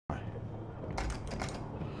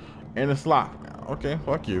And it's locked. Okay,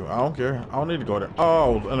 fuck you. I don't care. I don't need to go there.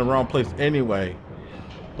 Oh, in the wrong place anyway.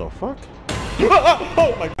 The fuck?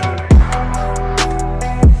 Oh my God.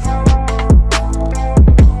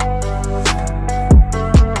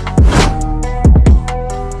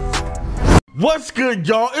 What's good,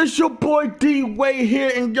 y'all? It's your boy D-Way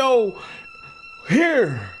here, and yo,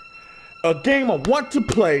 here, a game I want to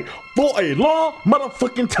play for a long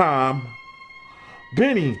motherfucking time.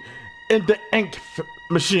 Benny in the ink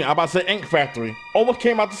machine. I'm about to say ink factory. Almost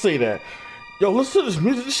came out to say that. Yo, listen to this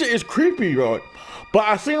music. This shit is creepy, bro. But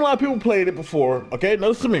I've seen a lot of people play it before. Okay, now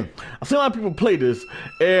listen to me. I've seen a lot of people play this,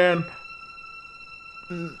 and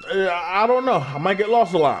I don't know. I might get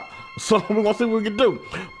lost a lot. So we're gonna see what we can do.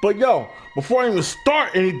 But yo, before I even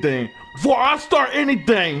start anything,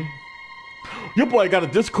 your boy got a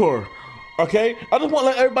Discord. Okay? I just want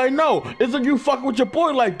to let everybody know. If you fucking with your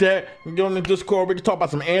boy like that, you get on the Discord, we can talk about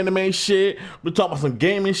some anime shit, we can talk about some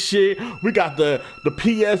gaming shit. We got the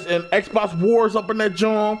PS and Xbox Wars up in that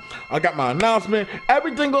joint. I got my announcement.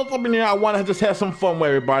 Everything goes up in there. I want to just have some fun with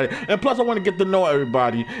everybody. And plus I want to get to know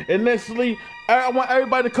everybody. And nextly, I want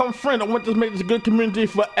everybody to come friend. I want to make this a good community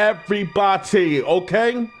for everybody,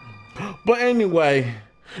 okay? But anyway,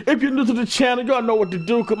 if you're new to the channel, y'all know what to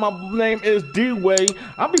do, because my name is D-Way.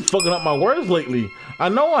 I be fucking up my words lately. I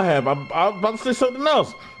know I have. I'm about to say something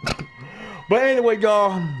else. But anyway,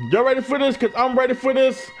 y'all ready for this? Because I'm ready for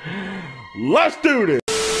this. Let's do this.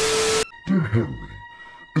 Dear Henry,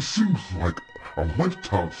 it seems like a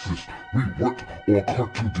lifetime since we worked on a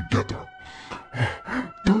cartoon together.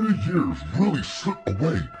 30 years really slipped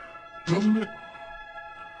away, doesn't it?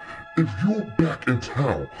 If you're back in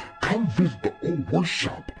town, come visit the old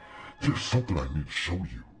workshop. There's something I need to show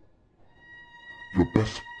you. Your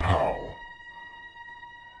best pal,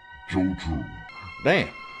 Joe Drew. Damn.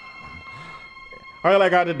 All right,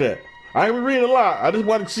 like I did that. I ain't been reading a lot. I just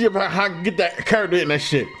wanted to see if I can get that character in that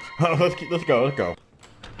shit. Let's go.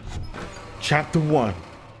 Chapter 1,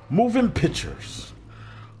 Moving Pictures.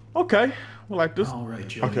 Okay, we like this. All right,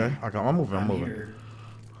 Joey. Okay, I'm moving. Here.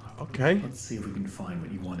 Okay. Let's see if we can find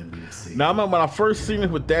what you wanted me to see. Now I remember when I first seen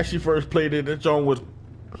it with Dashi first played it. That joint was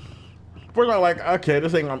first I was like, okay,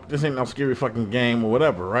 this ain't no scary fucking game or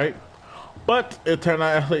whatever, right? But it turned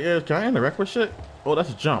out actually is. Can I interact with shit? Oh,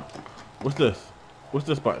 that's a jump. What's this? What's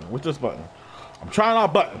this button? What's this button? I'm trying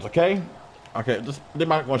out buttons, okay? Okay, they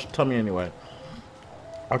might want to tell me anyway.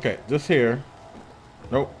 Okay, this here.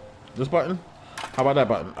 Nope. This button. How about that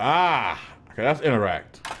button? Ah, okay, that's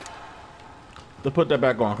interact. Let's put that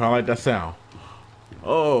back on, cause I like that sound.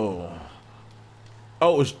 Oh,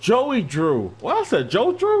 it's Joey Drew. What I said,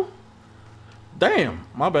 Joe Drew? Damn,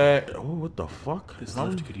 my bad. Oh, what the fuck? This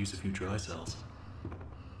lift could use a few dry cells.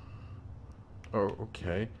 Oh,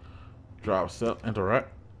 okay. Drop cell,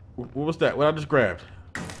 interact. What was that? What I just grabbed?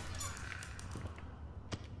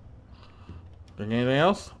 Anything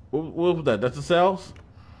else? What was that? That's the cells?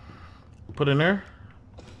 Put in there?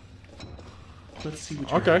 Let's see what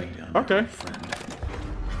you're hiding down there, my friend.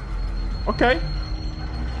 Okay.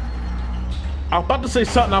 I was about to say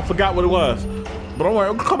something, I forgot what it was. But don't worry,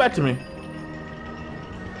 it'll come back to me.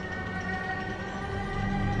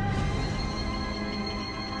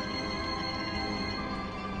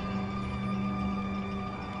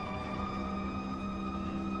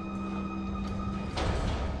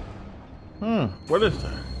 What is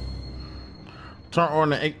that? Turn on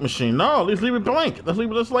the ink machine. No, let's leave it blank. Let's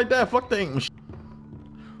leave it just like that. Fuck the ink machine.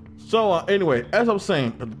 So anyway, as I was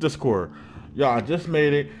saying, the Discord, y'all, I just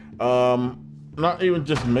made it. Not even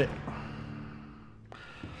just made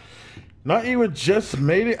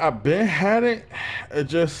it. I've been had it. I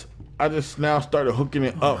just now started hooking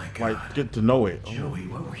it up, like get to know it. Joey,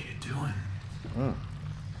 what were you doing?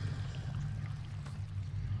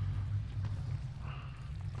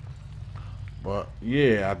 But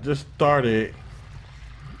yeah, I just started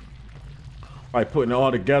like putting it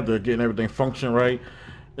all together, getting everything function right.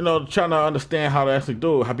 You know, trying to understand how to actually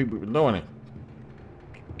do it, how people been doing it.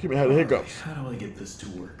 Keep me having hiccups. How do I get this to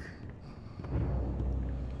work?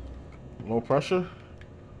 Low pressure?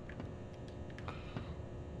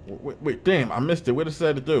 Wait, damn, I missed it. What it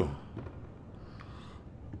said to do?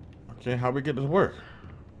 Okay, how we get this to work?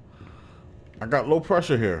 I got low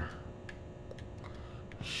pressure here.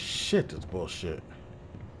 Shit, that's bullshit.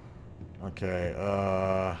 Okay,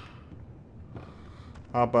 how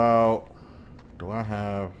about, I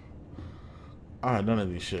have none of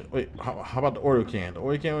these shit. Wait, how about the Oreo can? The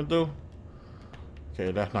Oreo can would do?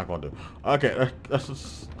 Okay, that's not gonna do. Okay, let's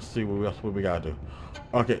just see what we gotta do.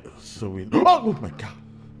 Okay, so we, oh my God.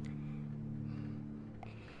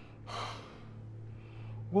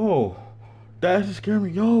 Whoa, that just scared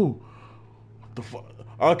me, yo. What the fuck?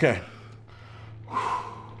 Okay.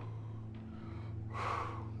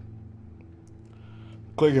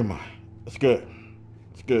 Clear your mind. It's good.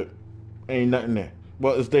 It's good. Ain't nothing there.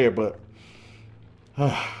 Well, it's there, but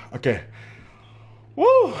okay.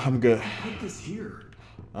 Woo! I'm good. Put this here.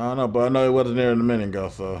 I don't know, but I know it wasn't there in a minute ago,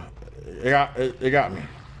 so it got me.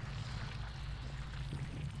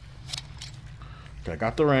 Okay, I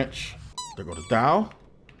got the wrench. There go the dowel.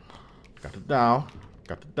 Got the dowel.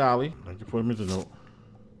 Got the dolly. Thank you for the music note.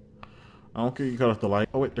 I don't care you cut off the light.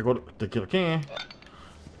 Oh wait, there go the killer can.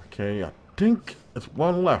 Okay, I think it's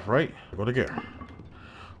one left, right? Go to gear.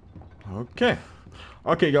 Okay.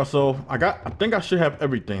 Okay, y'all, so I think I should have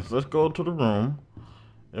everything. So let's go to the room.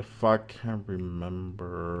 If I can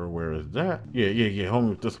remember, where is that? Yeah,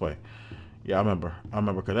 home this way. Yeah, I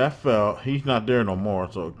remember because that fell. He's not there no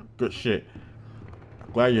more, so good shit.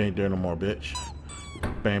 I'm glad you ain't there no more, bitch.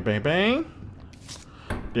 Bang, bang, bang.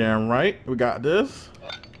 Damn right, we got this.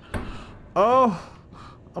 Oh,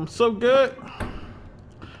 I'm so good.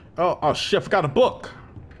 Oh shit, I forgot a book.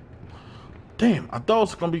 Damn, I thought it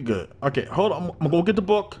was gonna be good. Okay, hold on, I'm gonna go get the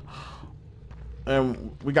book.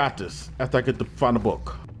 And we got this after I get to find the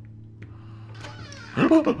book.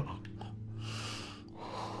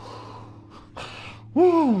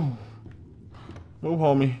 Woo. Move,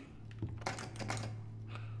 homie.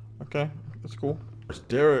 Okay, that's cool.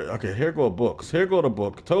 There, okay, here go books. Here go the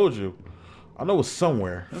book. Told you. I know it's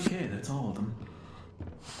somewhere. Okay, that's all of them.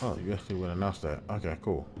 Oh, you actually would announce that. Okay,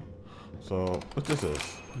 cool. So, what this is?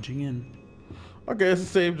 Punching in. Okay, it's a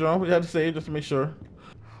save, John. We had to save just to make sure.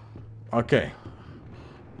 Okay.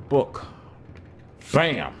 Book.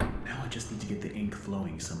 Bam. Now I just need to get the ink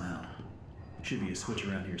flowing somehow. Should be a switch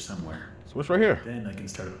around here somewhere. Switch right here. Then I can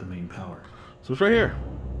start up the main power. Switch right here.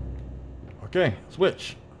 Okay,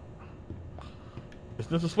 switch. Is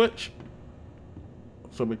this a switch?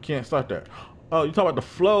 So we can't start that. Oh, you talk about the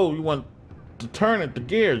flow. You want to turn it, the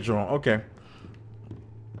gear, John. Okay.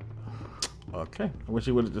 Okay. I wish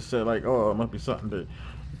he would have just said like, oh, it must be something that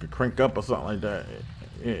you could crank up or something like that.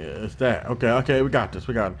 Yeah, it's that. Okay, we got this.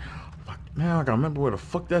 We got it. Fuck, now I gotta remember where the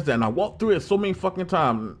fuck that's at. And I walked through it so many fucking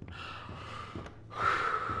times.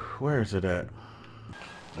 Where is it at?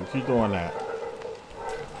 You keep doing that.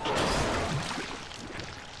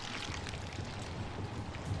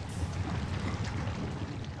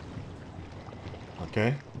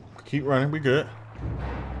 Okay, keep running, we good.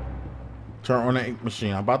 Turn on the ink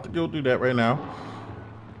machine. I'm about to go do that right now.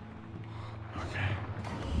 Okay.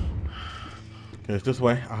 Okay, it's this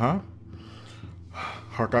way. Heart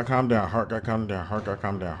got calm down. Heart got calm down. Heart got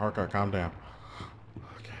calm down. Heart got calm down.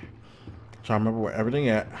 Okay. Try to remember where everything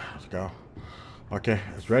at. Let's go. Okay,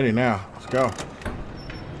 it's ready now. Let's go.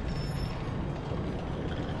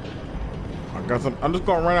 I got some. I'm just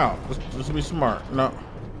gonna run out. Just to be smart. No.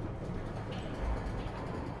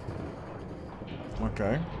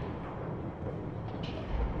 Okay.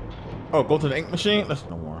 Oh, go to the ink machine? That's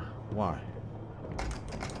no more. Why?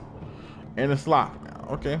 And it's locked now.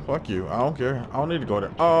 Okay, fuck you. I don't care. I don't need to go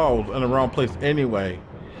there. Oh, in the wrong place anyway.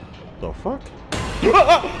 The fuck?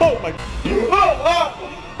 Oh my.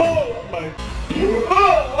 Oh my.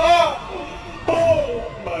 Oh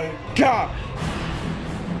my God.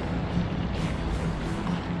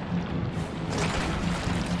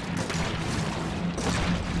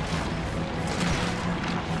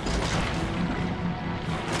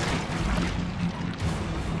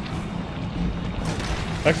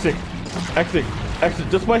 Exit, exit,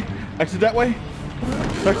 exit this way, exit that way,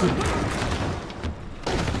 exit.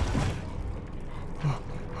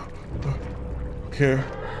 Here.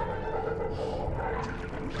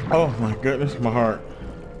 Oh my goodness, my heart.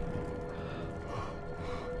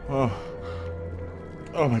 Oh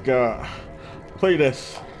my God. Play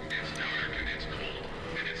this.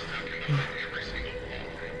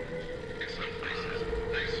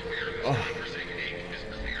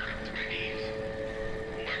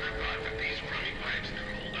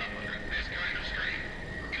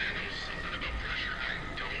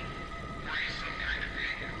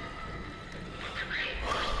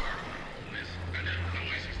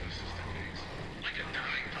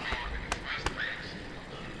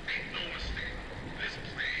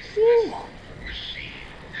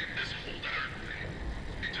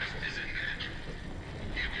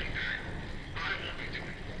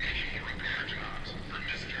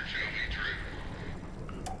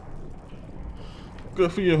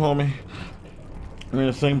 Good for you, homie. We're in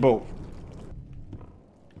the same boat.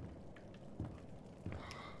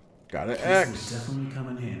 Got an X. This will definitely come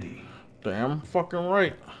in handy. Damn fucking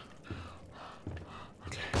right.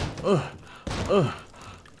 Okay.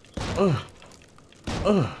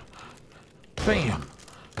 Bam.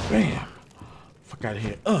 Bam. Fuck out of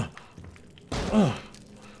here.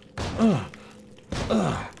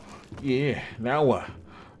 Yeah, now what?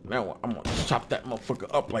 Now what? I'm gonna chop that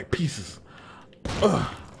motherfucker up like pieces.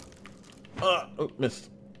 Oh, missed.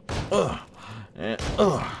 And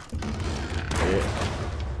yeah.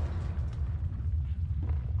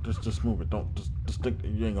 Just move it. Don't just think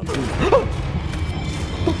you ain't gonna do it.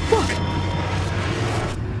 The fuck?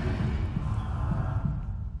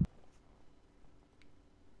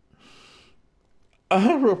 I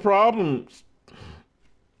have real problems.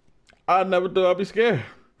 I never thought I'd be scared.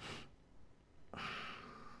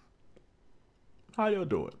 How y'all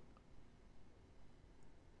doing?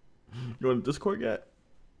 You on the Discord yet?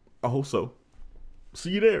 I hope so.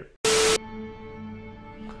 See you there.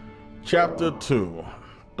 Chapter 2.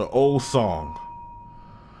 The old song.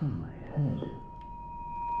 Oh my head.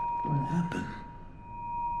 What happened?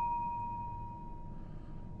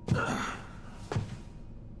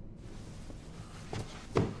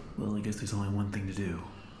 Well, I guess there's only one thing to do.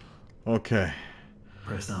 Okay.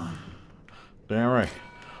 Press on. Damn right.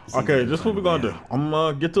 Okay, this is what we're gonna do. I'm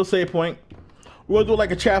gonna get to a save point. We're gonna do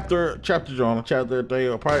like a chapter John, a chapter a day,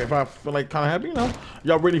 or probably if I feel like kind of happy, you know,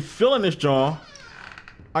 y'all really feeling this, John.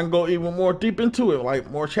 I can go even more deep into it,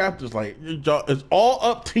 like more chapters. Like y'all, it's all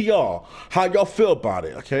up to y'all how y'all feel about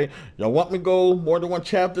it. Okay, y'all want me to go more than one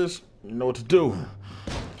chapters? You know what to do.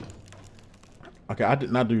 Okay, I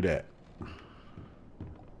did not do that,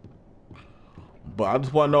 but I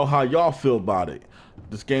just want to know how y'all feel about it.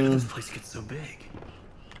 This game. This place gets so big.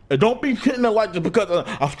 And don't be hitting it like just because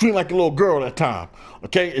I screamed like a little girl that time.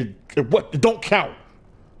 Okay, it don't count.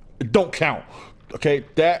 It don't count. Okay,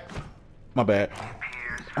 that. My bad.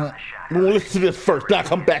 We're gonna listen to this first. Then I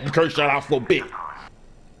come back and curse y'all out for a bit. But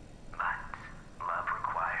love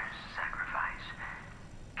requires sacrifice.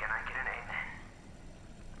 Can I get an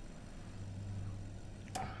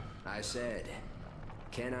amen? I said,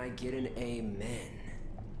 can I get an amen?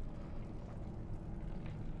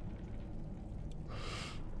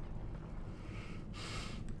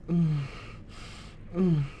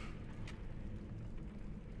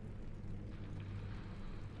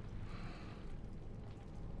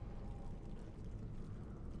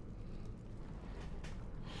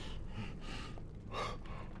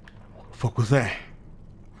 Fuck was that?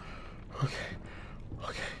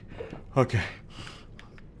 Okay.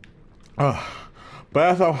 But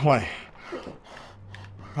as I was like,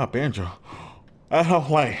 banjo. As I was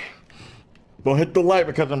like, don't hit the light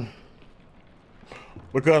because I'm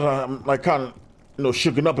like kind of, you know,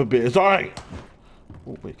 shooken up a bit. It's all right.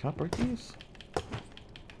 Oh wait, can I break these?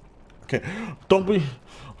 Okay, don't be.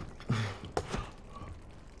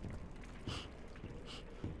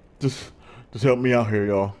 Just help me out here,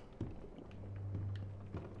 y'all.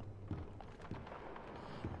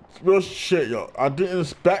 It's real shit, y'all. I didn't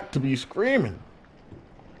expect to be screaming.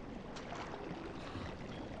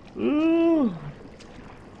 Ooh.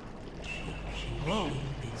 Hello?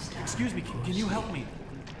 Excuse me, can you help me?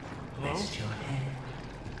 Hello? Rest your head.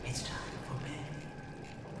 It's time for bed.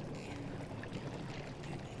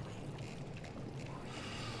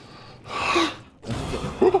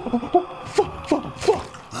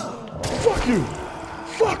 Fuck you!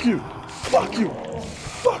 Fuck you! Fuck you!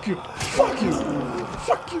 Fuck you! Fuck you!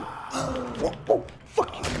 Fuck you!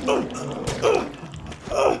 Fuck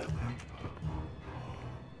you!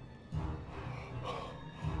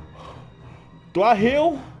 Do I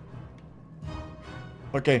heal?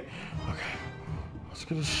 Okay. Let's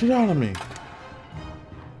get the shit out of me.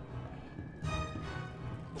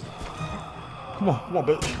 Come on,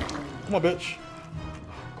 bitch. Come on, bitch.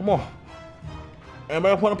 Come on.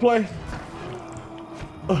 Anybody else want to play?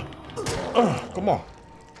 Come on.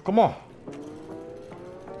 Come on.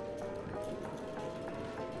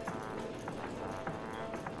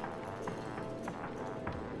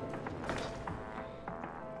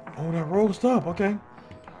 Oh, that rose up. Okay.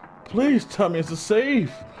 Please tell me it's a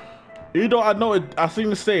save. You know, I know it. I seen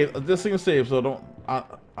the save. I just seen the save, so don't.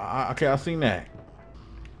 Okay, I seen that.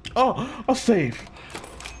 Oh, a save.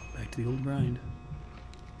 Back to the old grind.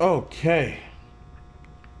 Okay.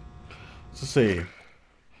 It's a save.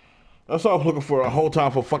 That's all I was looking for a whole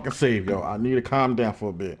time for fucking save, yo. I need to calm down for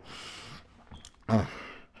a bit.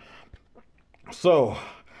 So,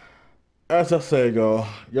 as I said, yo,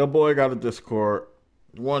 your boy got a Discord.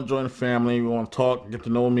 You want to join the family, you want to talk, get to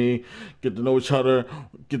know me, get to know each other,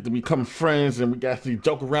 get to become friends, and we got to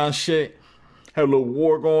joke around shit, have a little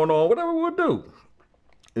war going on, whatever we'll do.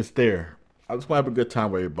 It's there. I just want to have a good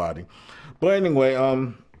time with everybody. But anyway,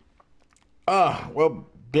 well,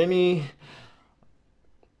 Benny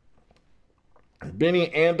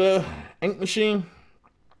and the Ink Machine,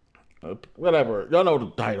 Whatever. Y'all know the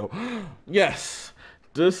title. Yes.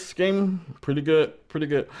 This game, pretty good. Pretty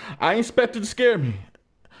good. I ain't expected to scare me.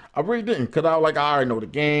 I really didn't. Because I was like, I already know the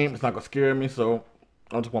game. It's not going to scare me. So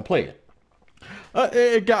I'm just going to play it.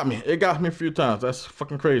 It got me. It got me a few times. That's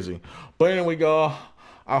fucking crazy. But anyway, y'all,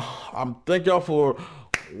 I'm thank y'all for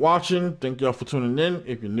watching. Thank y'all for tuning in.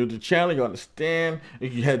 If you're new to the channel, you understand.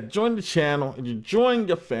 If you had joined the channel and you joined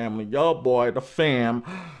your family, y'all boy, the fam,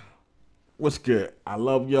 what's good? I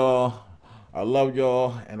love y'all. I love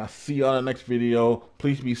y'all. And I see y'all in the next video.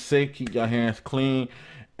 Please be safe. Keep your hands clean.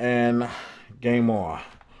 And game on.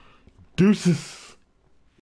 Deuces.